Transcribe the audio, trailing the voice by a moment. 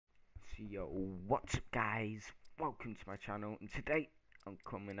Yo, what's up guys? Welcome to my channel, and today I'm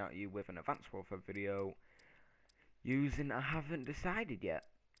coming at you with an Advanced Warfare video using I haven't decided yet.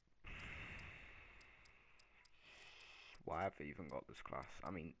 Why have I even got this class? I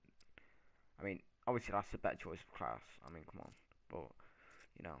mean obviously that's a better choice of class. I mean, come on. But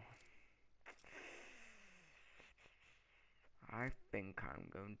you know, I think I'm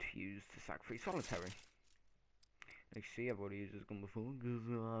going to use the Sac-Free Solitary. You see, everybody uses gun before because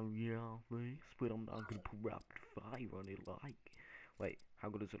yeah, thanks, but I'm not gonna put rapid fire on it. Like, wait, how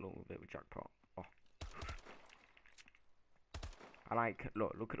good is it look with a bit of a jackpot? Oh, I like.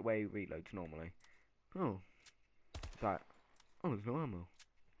 Look at the way he reloads normally. Oh, it's like, oh, there's no ammo.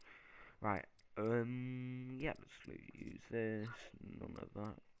 Right, yeah, let's use this. None of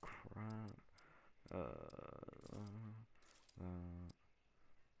that crap.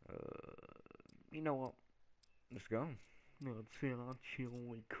 You know what? Let's go. Let's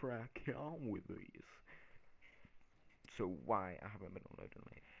actually crack on with these. So why I haven't been uploading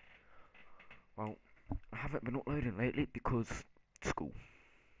lately? Well, I haven't been uploading lately because school.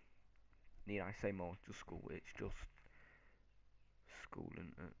 Need I say more? Just school. It's just school,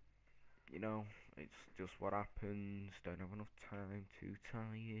 isn't it? You know, it's just what happens. Don't have enough time. Too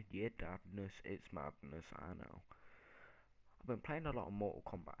tired. Yeah, dadness. It's madness. I know. I've been playing a lot of Mortal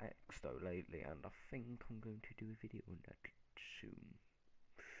Kombat X though lately, and I think I'm going to do a video on that soon.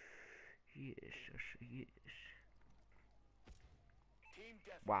 Yes, yes.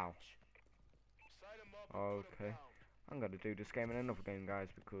 Wow. Okay. I'm gonna do this game and another game, guys,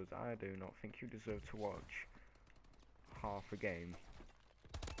 because I do not think you deserve to watch half a game.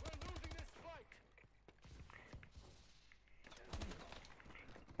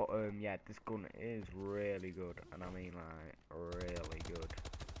 But yeah, this gun is really good, and I mean like really good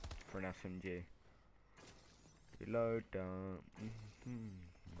for an SMG. Reload down.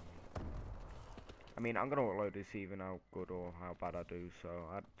 I mean, I'm gonna upload this even how good or how bad I do. So,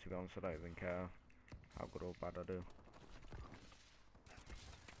 to be honest, I don't even care how good or bad I do.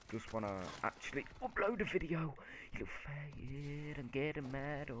 Just wanna actually upload a video. You faggot, I'm getting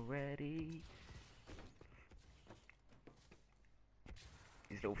mad already.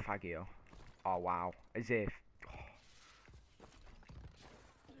 His little faggot. Oh wow, as if. Oh.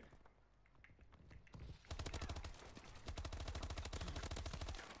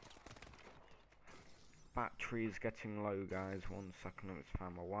 Battery is getting low, guys. 1 second, let's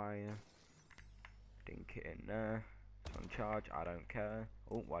find my wire. Dink it in there. It's on charge, I don't care.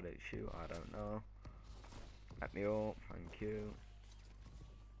 Oh, why did it shoot? I don't know. Let me up, thank you.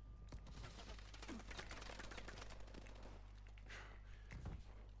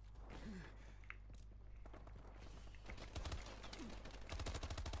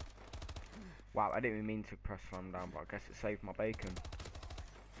 Wow, I didn't even mean to press slam down, but I guess it saved my bacon.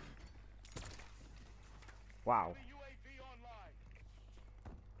 Wow.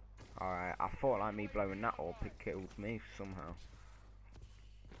 Alright, I thought like me blowing that up, it killed me somehow.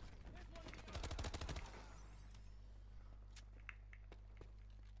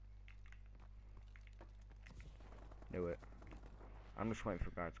 Knew it. I'm just waiting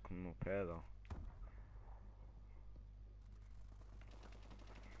for guys to come up here though.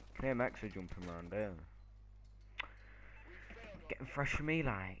 KMX are jumping around here. Getting fresh for me,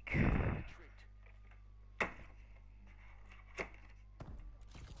 like.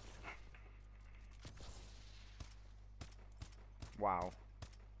 Wow.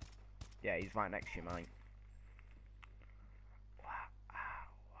 Yeah, he's right next to you, mate.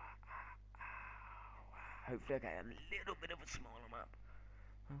 Hopefully I get a little bit of a smaller map.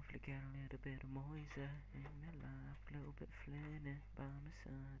 Hopefully get a little bit of Moisa in my life. A little bit Flynn by my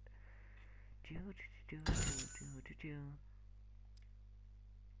side.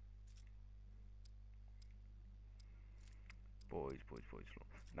 Boys,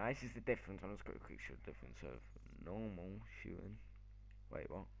 look. Now this is the difference. I'm just going to quick show the difference of normal shooting. Wait,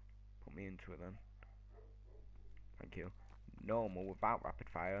 what? Put me into it then. Thank you. Normal without rapid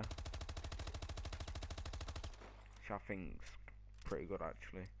fire. Which I think's pretty good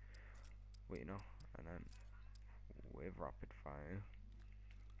actually. Wait, you know, and then with rapid fire.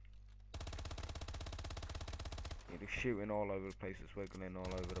 You're just shooting all over the place, it's wiggling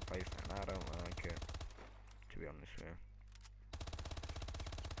all over the place, and I don't like it, to be honest with you.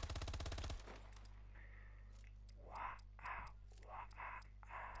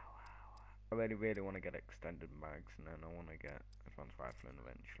 I really want to get extended mags, and then I want to get advanced rifling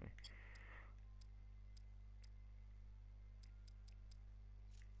eventually.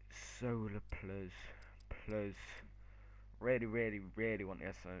 Solar plus. Really want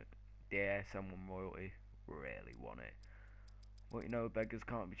the SM1 royalty. Really want it. Well, you know, beggars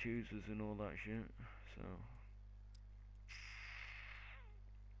can't be choosers and all that shit. So,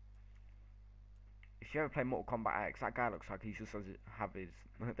 if you ever play Mortal Kombat X, that guy looks like he just has have his.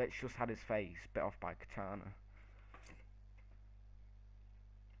 That's just had his face bit off by katana.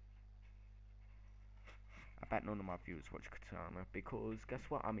 I bet none of my viewers watch Katana because guess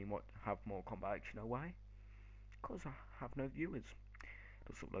what? I mean, what have Mortal Kombat X? You know why? Because I have no viewers.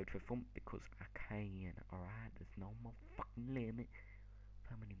 Just upload for fun because I can. Alright, there's no motherfucking limit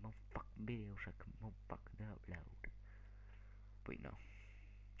for how many motherfucking videos I can motherfucking upload. But you know.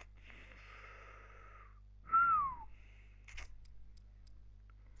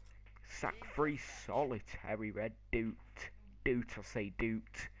 Sack free solitary red doot. Doot, I'll say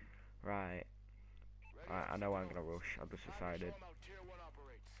doot. Right. Right, I know I'm gonna rush. I've just decided.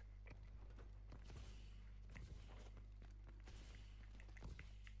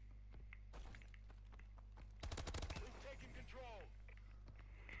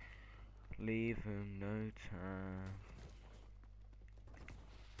 Leave him no time.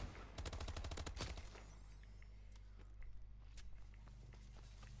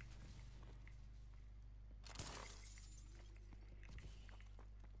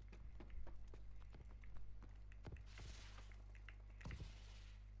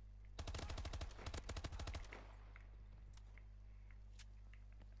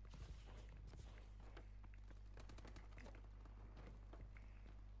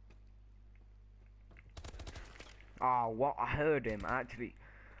 Oh, what? I heard him, actually.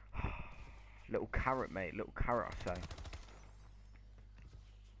 Little carrot, mate. Little carrot, I say.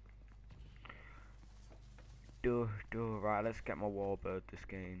 Duh. Right, let's get my warbird this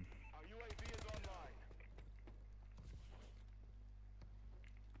game. Our UAV is online.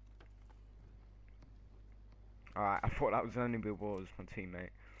 Alright, I thought that was only because my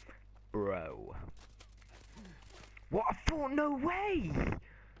teammate. Bro. What? I thought, no way!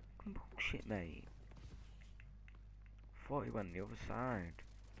 Bullshit, mate. I thought he went the other side.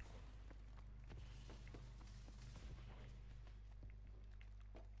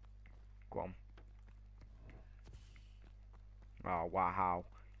 Go on. Oh, wow.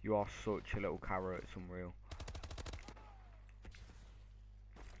 You are such a little carrot, it's unreal.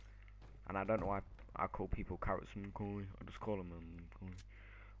 And I don't know why I call people carrots and cool. I just call them cool.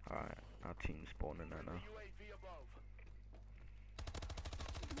 Alright, our team's spawning there now.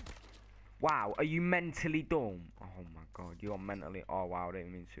 Wow, are you mentally dumb? Oh my god, you're mentally... Oh wow, I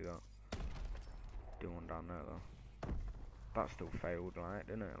didn't mean to do that. Do one down there though. That still failed, like,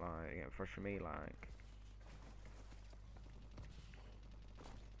 didn't it? Like, getting fresh for me, like.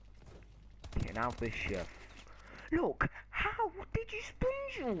 Getting out this shit. Look, how did you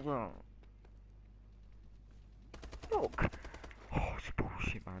sponge all that? Look. Oh, it's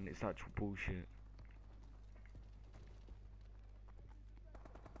bullshit, man. It's actual bullshit.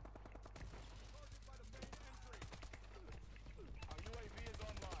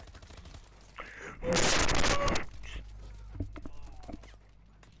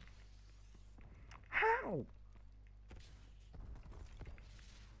 How?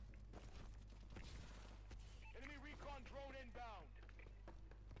 Enemy recon drone inbound.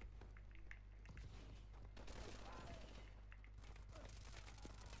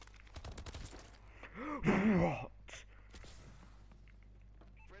 What?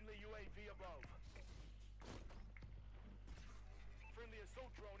 Friendly UAV above. Friendly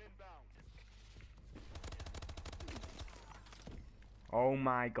assault drone inbound. Oh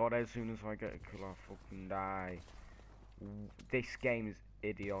my god, as soon as I get a kill, I fucking die. This game is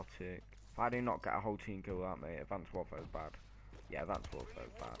idiotic. If I do not get a whole team kill that, mate, Advanced Warfare is bad. Yeah, Advanced Warfare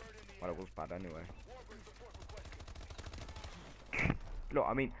is bad. Well, it was bad anyway. Look,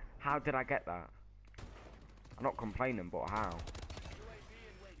 I mean, how did I get that? I'm not complaining, but how?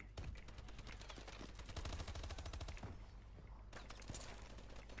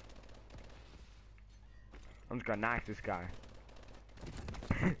 I'm just gonna knife this guy.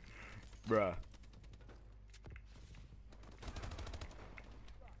 Bruh. They're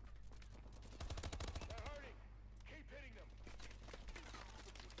hurting. Keep hitting them.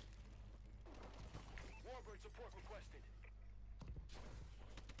 Warbird support requested.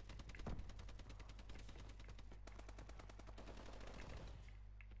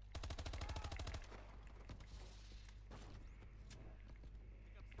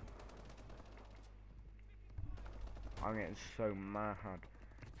 I'm getting so mad.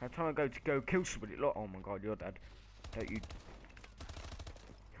 Every time I go to go kill somebody, look, oh my god, you're dead. Don't you...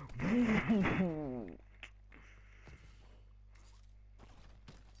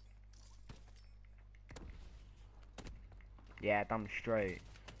 Yeah, damn straight.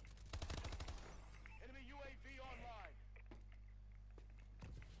 Enemy UAV online.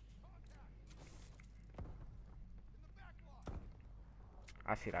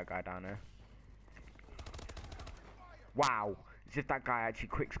 I see that guy down there. Wow, as if that guy actually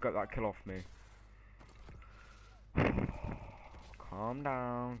quick scoped that kill off me. Calm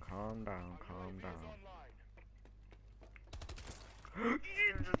down, calm down, calm UAV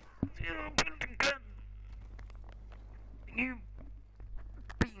is down. online. You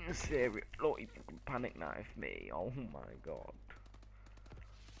being serious? Look, you fucking panic knife me. Oh my god.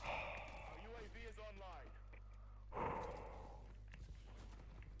 Our UAV is online.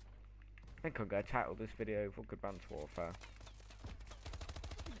 I think I'm gonna title this video Fuck Advanced Warfare.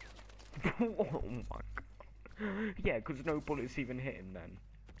 Oh my god. Yeah, because no bullets even hit him then.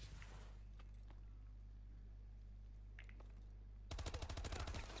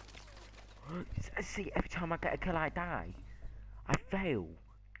 See, every time I get a kill I die. I fail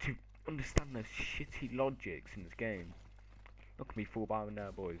to understand the shitty logics in this game. Look at me full bombing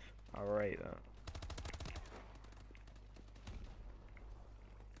there, boys. I rate that.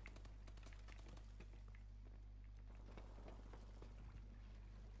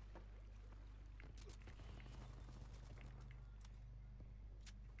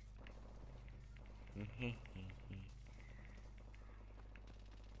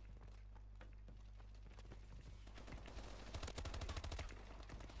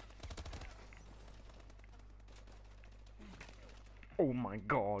 Oh my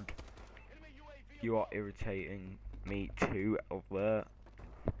god. Enemy UAV You are above. irritating me too over.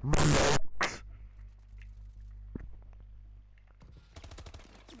 Well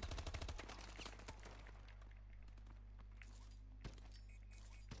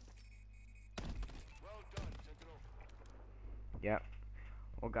done, Sentinel. Yep.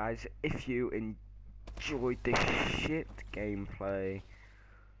 Well guys, if you enjoyed this shit gameplay,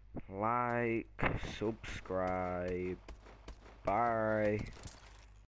 like, subscribe, bye.